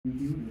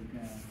Hiếu được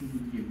cái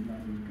vinh dự là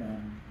được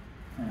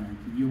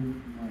chị Dung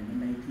mời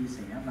lên đây chia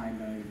sẻ vài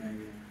lời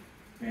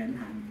về anh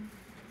Hạnh.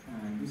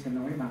 Hiếu sẽ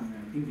nói bằng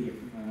tiếng Việt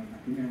và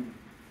tiếng Anh.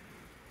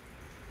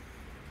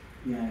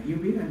 Và Hiếu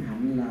biết anh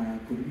Hạnh là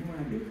cũng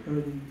được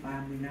hơn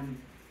 30 năm.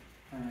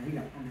 Hiếu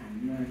gặp anh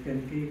Hạnh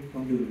trên cái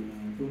con đường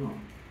tu học.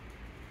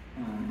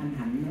 Anh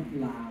Hạnh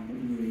là một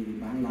người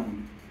bạn lành,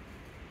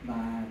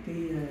 và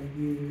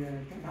như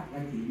các bác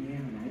anh chị nghe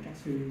hồi nãy các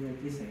sư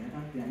chia sẻ đó,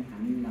 thì anh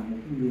Hạnh là một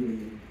người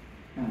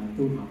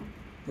tu học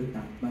thực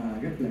tập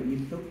rất là nghiêm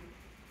túc.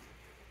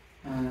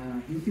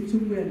 Hiếu tiếp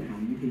xúc với anh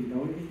Hạnh thì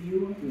đối với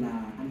Hiếu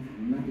là anh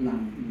Hạnh là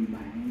một người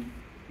bạn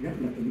rất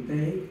là tử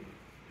tế,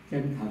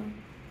 chân thật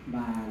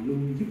và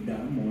luôn giúp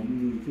đỡ mọi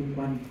người xung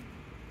quanh.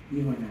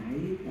 Như hồi nãy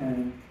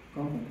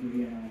có một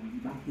người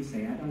bác chia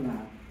sẻ đó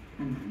là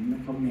anh Hạnh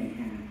không nề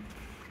hà,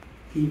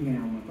 khi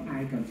nào mà có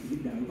ai cần sự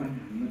giúp đỡ của anh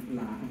Hạnh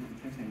là anh Hạnh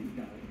sẵn sàng giúp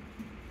đỡ.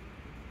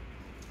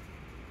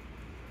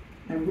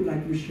 I would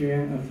like to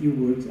share a few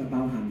words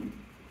about Hạnh.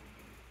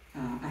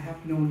 I have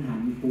known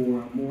Hạnh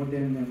for more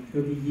than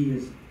 30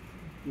 years.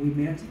 We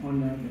met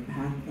on the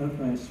path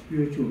of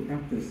spiritual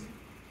practice.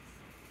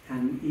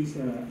 Hạnh is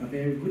a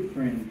very good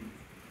friend,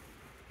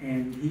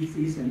 and he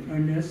is an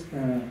earnest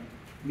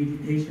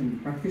meditation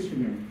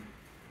practitioner.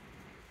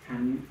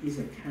 Hạnh is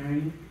a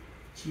kind,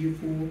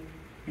 cheerful,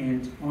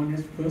 and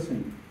honest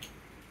person.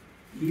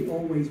 He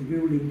always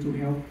willing to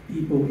help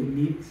people in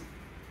need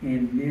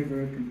and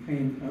never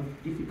complain of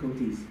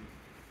difficulties.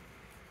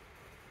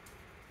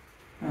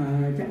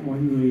 Chắc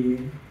mọi người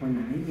hồi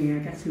nãy nghe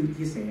các sư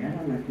chia sẻ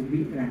đó là cũng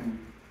biết rằng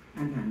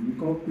anh Hạnh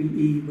có quy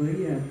y với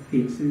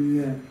thiền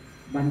sư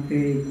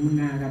Bhante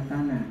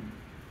Gunaratana,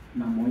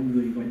 mà mọi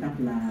người gọi tắt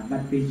là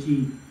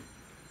Bhanteji.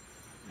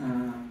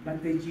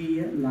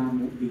 Bhanteji là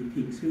một vị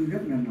thiền sư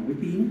rất là nổi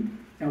tiếng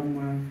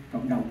trong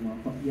cộng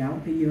đồng Phật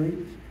giáo thế giới.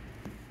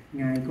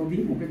 Ngài có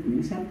viết một cái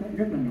quyển sách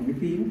rất là nổi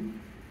tiếng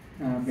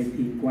về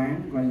thiền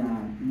quán gọi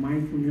là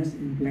Mindfulness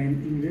in Plain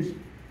English,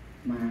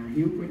 mà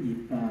Hiếu có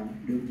dịp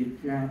được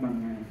dịch ra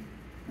bằng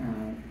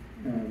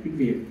tiếng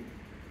Việt.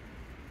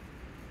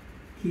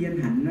 Khi anh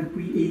Hạnh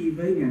quy y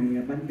với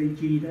ngài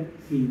Bhanteji đó,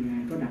 thì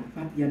ngài có đặt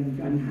pháp danh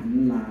cho anh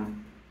Hạnh là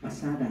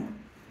Pasada.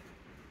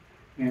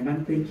 Ngài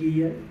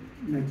Bhanteji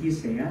chia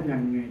sẻ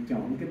rằng ngài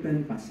chọn cái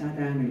tên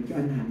Pasada này cho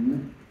anh Hạnh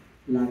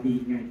là vì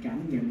ngài cảm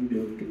nhận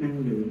được cái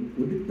năng lượng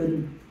của đức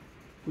tin,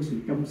 của sự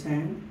trong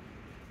sáng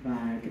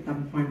và cái tâm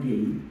hoan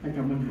hỷ ở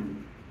trong anh Hạnh.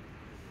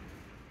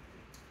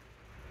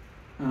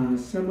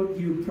 Some of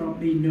you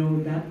probably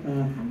know that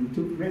Hạnh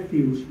took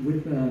refuge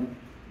with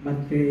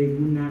Bhante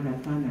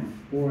Gunaratana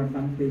or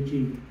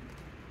Bhanteji.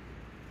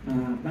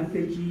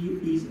 Bhanteji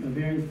is a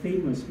very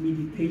famous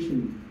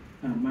meditation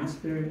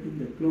master in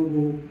the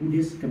global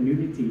Buddhist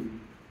community.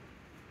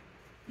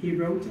 He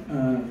wrote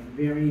a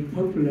very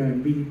popular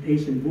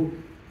meditation book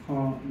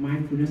called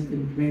Mindfulness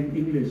in Plain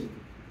English.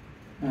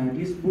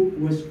 This book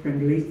was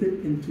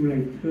translated into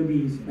like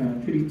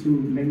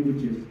 32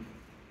 languages.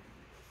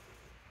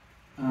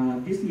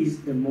 This is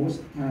the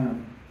most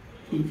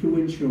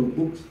influential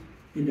books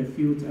in the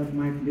field of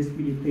mindfulness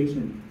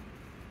meditation.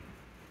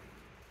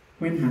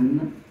 When Hạnh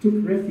took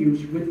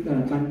refuge with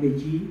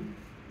Bhanteji,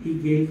 he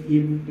gave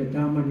him the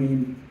Dharma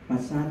name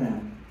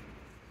Pasada.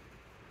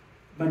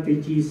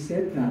 Bhanteji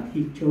said that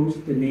he chose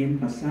the name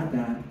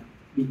Pasada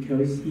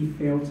because he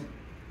felt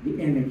the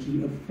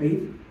energy of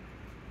faith,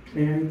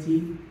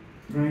 clarity,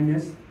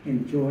 brightness,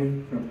 and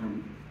joy from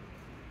Hạnh.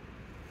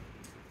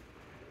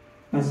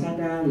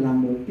 Pasada là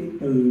một cái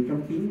từ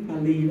trong tiếng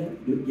Pali đó,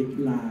 được dịch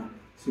là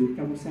sự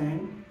trong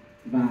sáng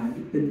và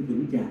đức tin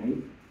vững chãi.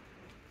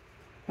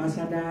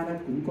 Pasada đó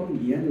cũng có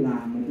nghĩa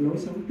là một lối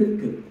sống tích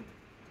cực,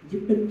 giúp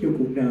ích cho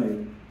cuộc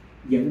đời,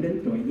 dẫn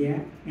đến tuệ giác,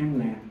 an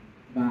lạc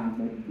và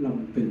một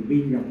lòng từ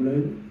bi rộng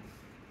lớn.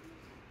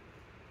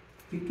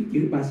 Cái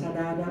chữ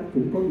Pasada đó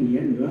cũng có nghĩa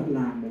nữa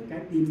là một cái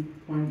tim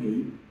hoan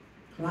hỷ,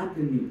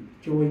 gladdening,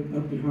 joy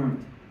of the heart.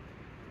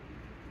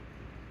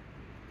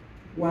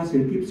 Qua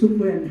sự tiếp xúc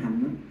với anh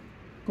Hạnh,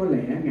 có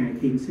lẽ ngài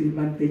thiền sư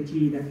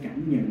Bhanteji đã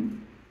cảm nhận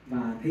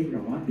và thấy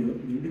rõ được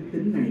những đức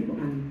tính này của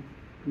anh,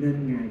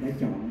 nên ngài đã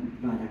chọn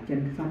và đặt cho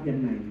anh pháp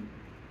danh này.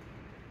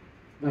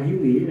 Và Hiếu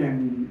nghĩ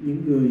rằng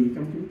những người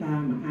trong chúng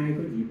ta mà ai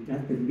có dịp đã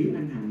từng biết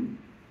anh Hạnh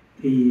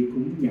thì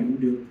cũng nhận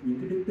được những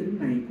cái đức tính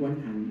này của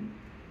anh Hạnh: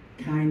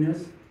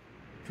 kindness,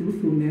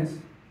 truthfulness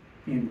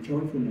and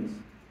joyfulness.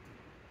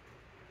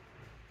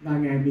 Và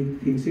ngài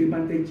thiền sư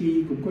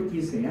Bhanteji cũng có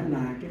chia sẻ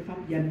là cái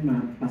pháp danh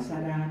mà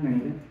Pasada này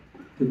đó,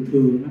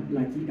 thường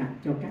là chỉ đặt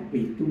cho các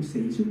vị tu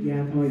sĩ xuất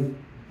gia thôi,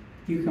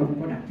 chứ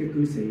không có đặt cho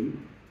cư sĩ.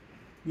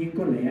 Nhưng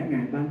có lẽ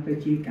ngài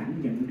Bhanteji cảm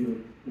nhận được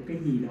một cái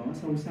gì đó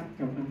sâu sắc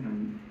trong anh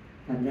Hạnh,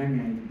 thành ra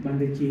ngài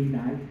Bhanteji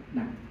đã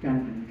đặt cho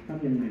anh Hạnh pháp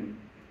danh này.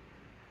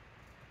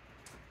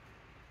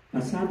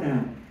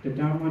 Pasada, the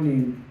Dharma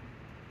name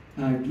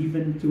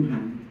given to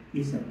Hạnh,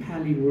 is a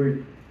Pali word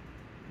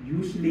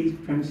usually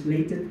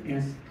translated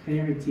as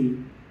clarity,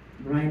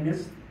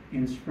 brightness,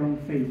 and strong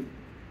faith.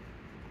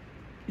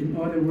 In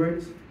other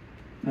words,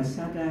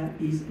 Pasada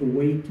is a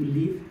way to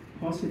live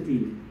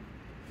positive,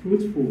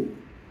 fruitful,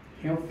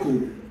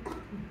 helpful,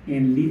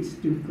 and leads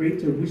to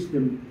greater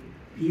wisdom,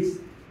 peace,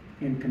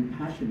 and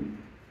compassion.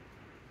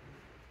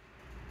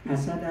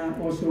 Pasada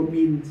also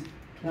means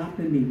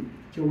clarity,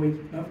 joy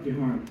of the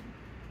heart.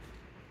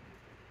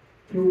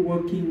 Through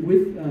working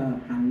with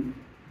Hanh,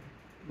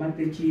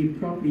 Bhanteji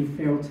probably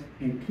felt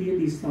and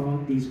clearly saw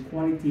these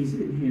qualities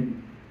in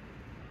him.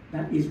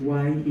 That is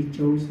why he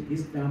chose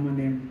this Dharma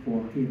name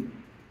for him.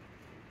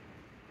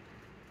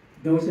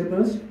 Those of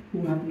us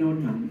who have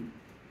known Hanh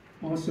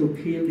also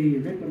clearly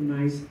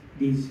recognize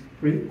these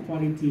great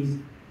qualities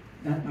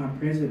that are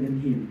present in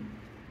him: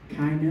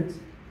 kindness,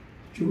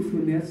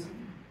 truthfulness,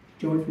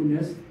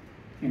 joyfulness,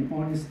 and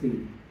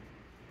honesty.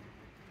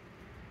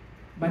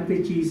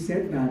 Bhanteji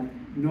said that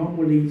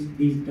normally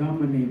these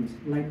Dharma names,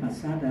 like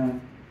Pasada,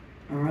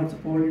 are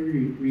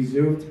only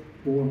reserved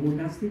for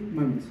monastic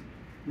monks,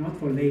 not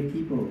for lay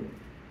people.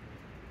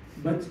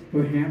 But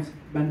perhaps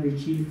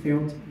Bhanteji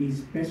felt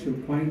these special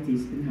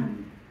qualities in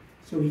Hanh,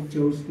 so he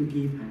chose to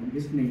give Hanh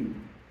this name.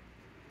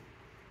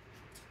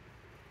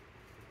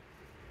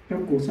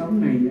 Trong cuộc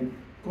sống này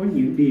có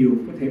những điều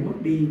có thể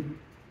mất đi,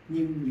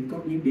 nhưng có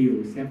những điều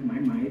sẽ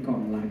mãi mãi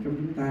còn lại trong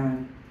chúng ta.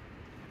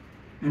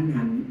 Anh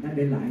Hanh đã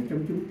để lại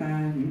trong chúng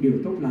ta những điều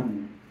tốt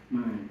lành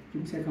mà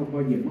chúng sẽ không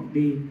bao giờ mất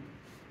đi.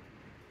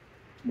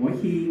 Mỗi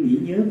khi nghĩ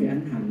nhớ về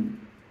anh Hanh,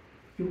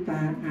 chúng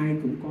ta ai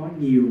cũng có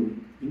nhiều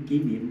những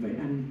kỷ niệm về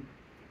anh.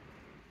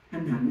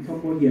 Anh Hanh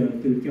không bao giờ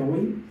từ chối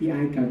khi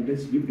ai cần đến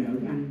sự giúp đỡ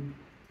của anh.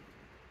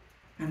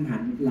 Anh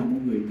Hanh là một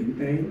người tử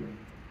tế,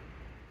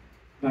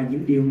 và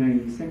những điều này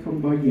sẽ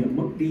không bao giờ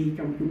mất đi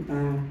trong chúng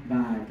ta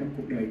và trong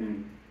cuộc đời này.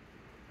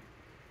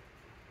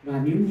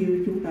 Và nếu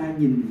như chúng ta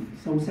nhìn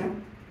sâu sắc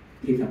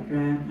thì thật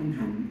ra anh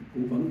Hanh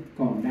cũng vẫn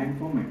còn đang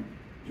có mặt,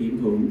 hiện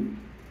hữu,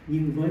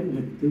 nhưng với một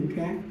hình tướng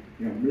khác,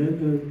 rộng lớn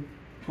hơn,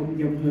 thông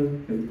dong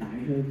hơn, tự tại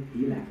hơn,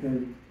 hỷ lạc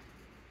hơn.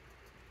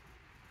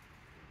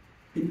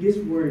 In this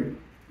world,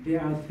 there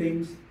are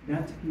things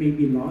that may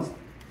be lost,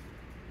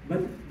 but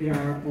there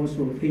are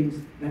also things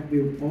that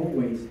will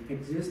always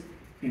exist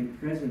and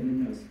present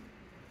in us.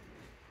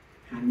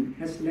 Hanh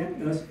has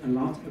left us a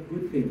lot of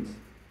good things.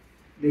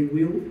 They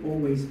will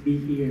always be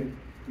here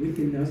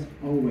within us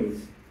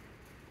always.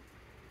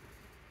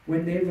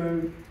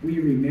 Whenever we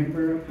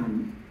remember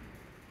Hanh,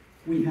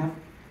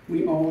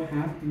 we all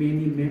have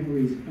many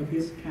memories of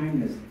his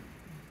kindness.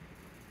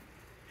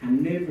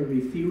 Hanh never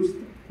refused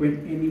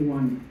when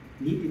anyone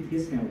needed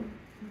his help.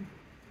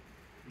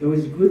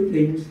 Those good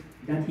things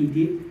that he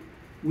did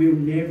will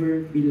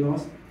never be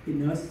lost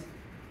in us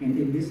and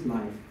in this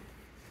life.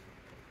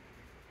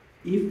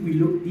 If we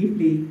look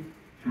deeply,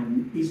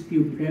 Hanh is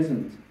still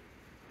present,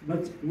 but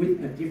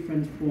with a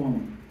different form,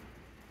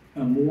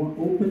 a more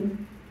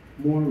open,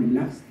 more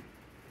relaxed,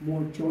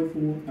 more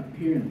joyful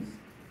appearance.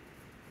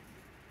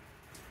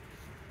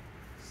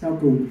 Sau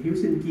cùng, Hiếu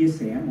xin chia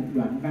sẻ một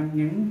đoạn văn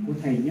ngắn của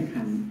Thầy Nhất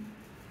Hạnh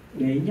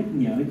để nhắc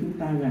nhở chúng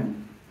ta rằng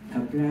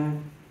thật ra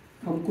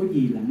không có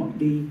gì là mất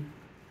đi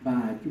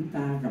và chúng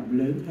ta rộng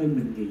lớn hơn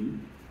mình nghĩ.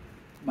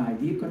 Bài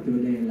viết có tựa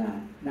đề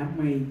là Đám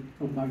mây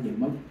không bao giờ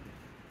mất.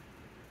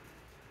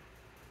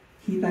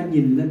 Khi ta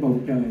nhìn lên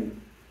bầu trời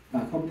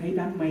và không thấy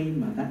đám mây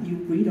mà ta yêu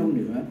quý đâu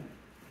nữa,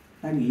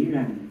 ta nghĩ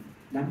rằng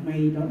đám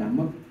mây đó đã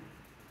mất.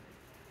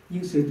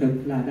 Nhưng sự thật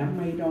là đám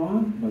mây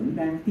đó vẫn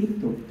đang tiếp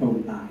tục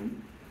tồn tại,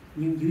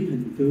 nhưng dưới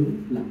hình tướng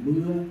là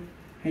mưa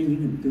hay những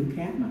hình tướng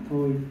khác mà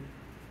thôi.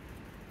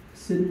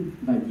 Sinh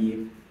và diệt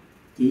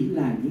chỉ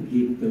là những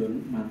hiện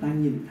tượng mà ta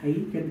nhìn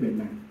thấy trên bề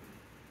mặt.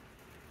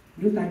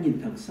 Nếu ta nhìn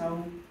thật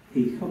sâu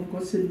thì không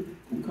có sinh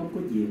cũng không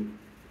có diệt,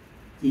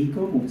 chỉ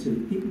có một sự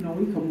tiếp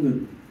nối không ngừng.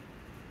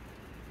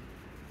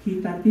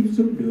 Khi ta tiếp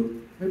xúc được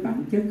với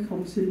bản chất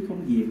không sinh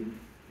không diệt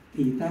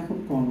thì ta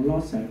không còn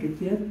lo sợ cái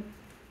chết.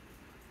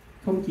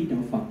 Không chỉ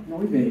đạo Phật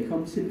nói về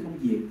không sinh không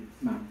diệt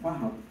mà khoa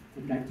học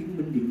cũng đã chứng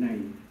minh điều này.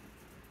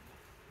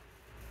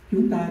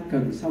 Chúng ta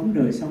cần sống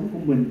đời sống của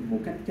mình một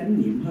cách chánh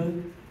niệm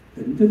hơn,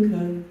 tỉnh thức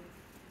hơn,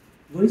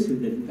 với sự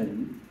định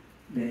tĩnh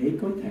để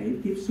có thể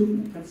tiếp xúc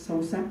một cách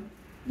sâu sắc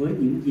với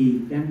những gì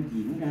đang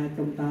diễn ra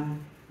trong ta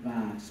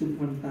và xung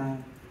quanh ta.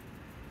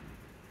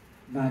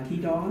 Và khi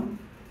đó,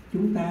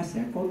 chúng ta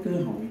sẽ có cơ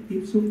hội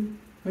tiếp xúc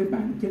với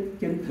bản chất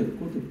chân thực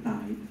của thực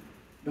tại,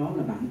 đó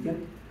là bản chất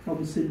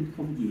không sinh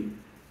không diệt.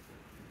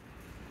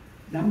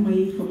 Đám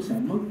mây không sợ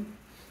mất,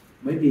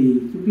 bởi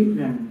vì chúng biết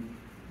rằng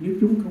nếu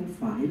chúng không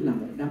phải là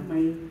một đám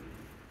mây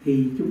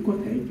thì chúng có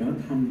thể trở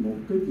thành một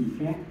cái gì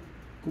khác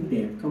cũng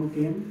đẹp không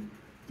kém,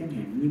 chẳng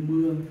hạn như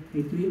mưa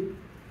hay tuyết.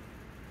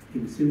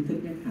 Thiền sư Thích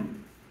Nhất Hạnh.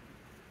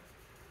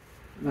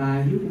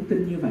 Và Hiếu cũng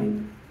tin như vậy,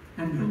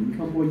 anh Hạnh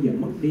không bao giờ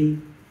mất đi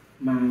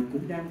mà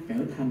cũng đang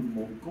trở thành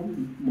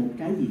một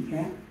cái gì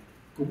khác,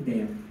 cũng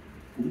đẹp,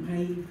 cũng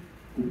hay,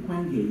 cũng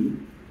hoan hỷ,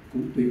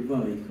 cũng tuyệt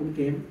vời không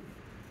kém.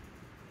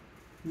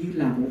 Như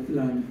là một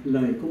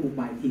lời của một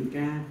bài thiền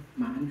ca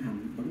mà anh Hạnh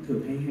vẫn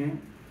thường hay hát: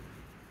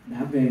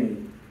 đã về,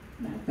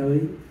 đã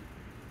tới,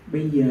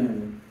 bây giờ,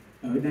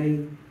 ở đây,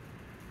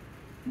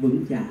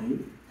 vững chãi,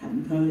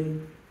 thảnh thơi,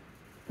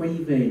 quay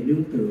về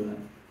nương tựa.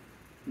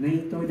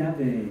 Nay tôi đã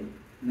về,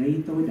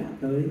 nay tôi đã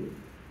tới,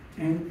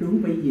 an trú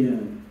bây giờ,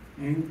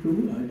 an trú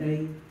ở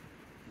đây,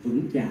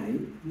 vững chãi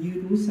như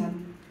núi xanh,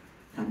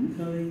 thảnh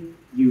thơi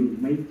giường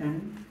mây trắng,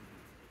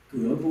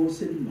 cửa vô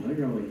sinh mở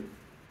rồi,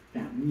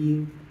 trạm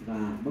nhiên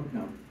và bất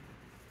động.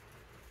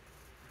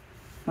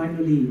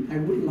 Finally, I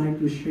would like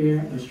to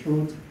share a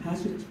short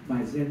passage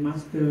by Zen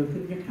Master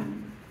Thích Nhất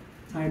Hạnh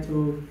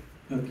titled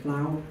A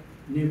Cloud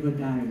Never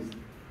Dies.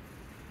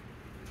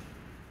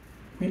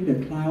 When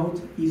the cloud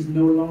is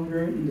no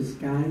longer in the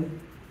sky,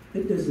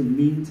 it doesn't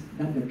mean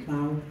that the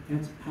cloud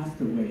has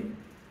passed away.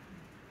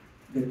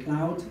 The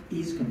cloud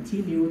is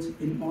continued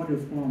in other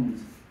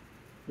forms,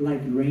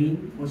 like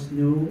rain or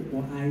snow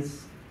or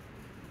ice,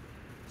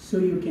 so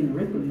you can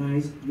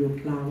recognize your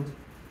cloud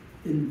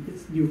in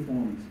its new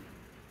forms.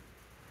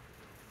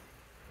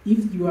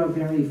 If you are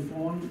very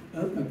fond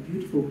of a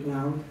beautiful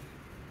cloud,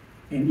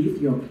 and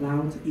if your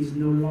cloud is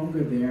no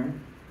longer there,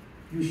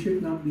 you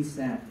should not be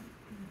sad.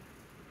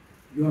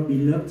 Your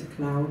beloved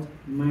cloud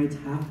might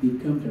have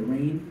become the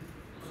rain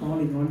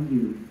calling on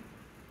you.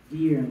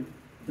 Dear,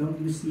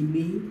 don't you see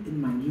me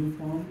in my new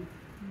form?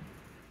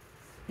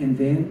 And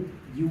then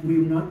you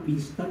will not be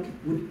stuck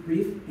with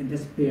grief and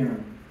despair.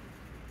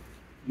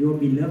 Your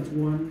beloved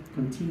one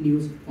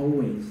continues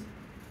always.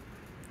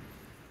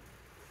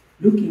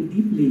 Looking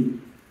deeply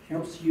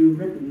helps you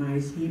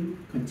recognize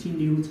him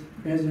continued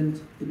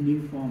present in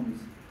new forms.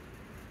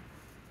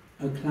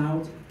 A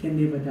cloud can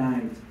never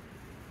die.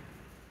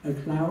 A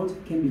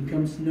cloud can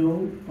become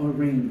snow or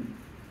rain,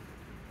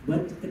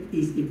 but it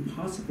is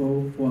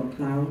impossible for a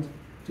cloud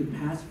to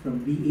pass from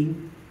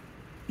being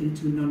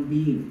into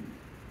non-being.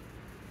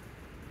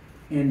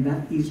 And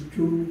that is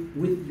true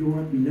with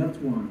your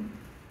beloved one.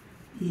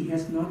 He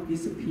has not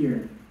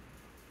disappeared.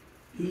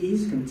 He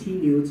is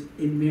continued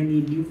in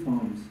many new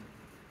forms.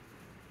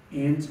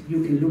 And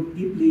you can look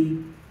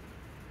deeply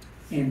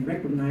and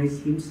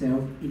recognize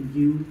himself in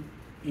you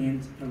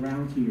and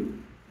around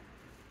you.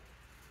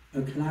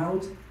 A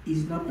cloud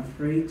is not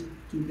afraid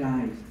to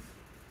die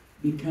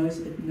because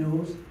it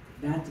knows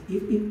that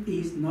if it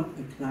is not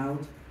a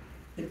cloud,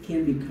 it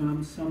can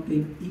become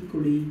something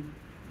equally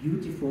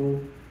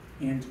beautiful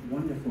and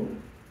wonderful.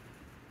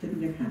 Thích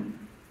Nhất Hạnh.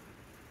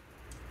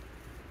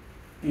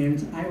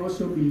 And I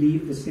also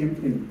believe the same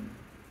thing.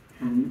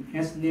 Hạnh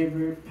has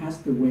never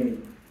passed away,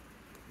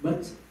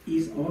 but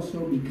is also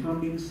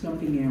becoming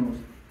something else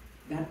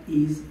that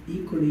is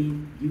equally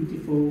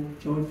beautiful,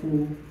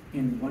 joyful,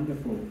 and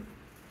wonderful.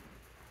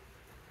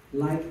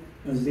 Like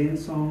a Zen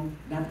song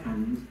that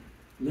Hạnh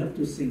loved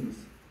to sing.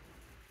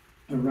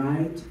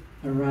 Arrived,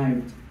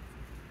 arrived.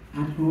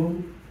 At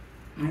home,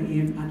 I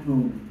am at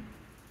home.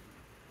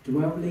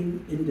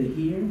 Dwelling in the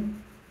here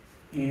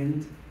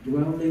and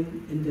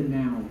dwelling in the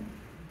now.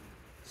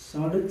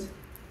 Solid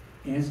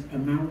as a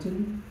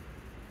mountain,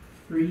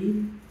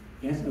 free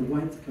as a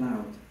white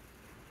cloud.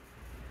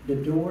 The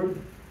door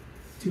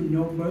to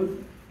no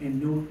birth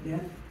and no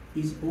death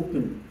is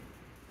open,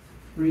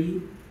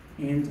 free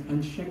and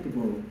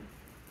unshakable.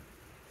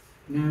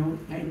 Now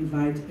I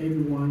invite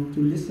everyone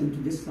to listen to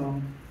this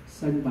song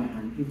sung by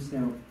Hạnh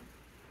himself.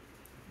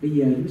 Bây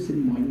giờ chúng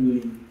xin mọi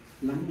người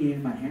lắng nghe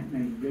bài hát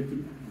này do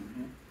chính Anh Hạnh.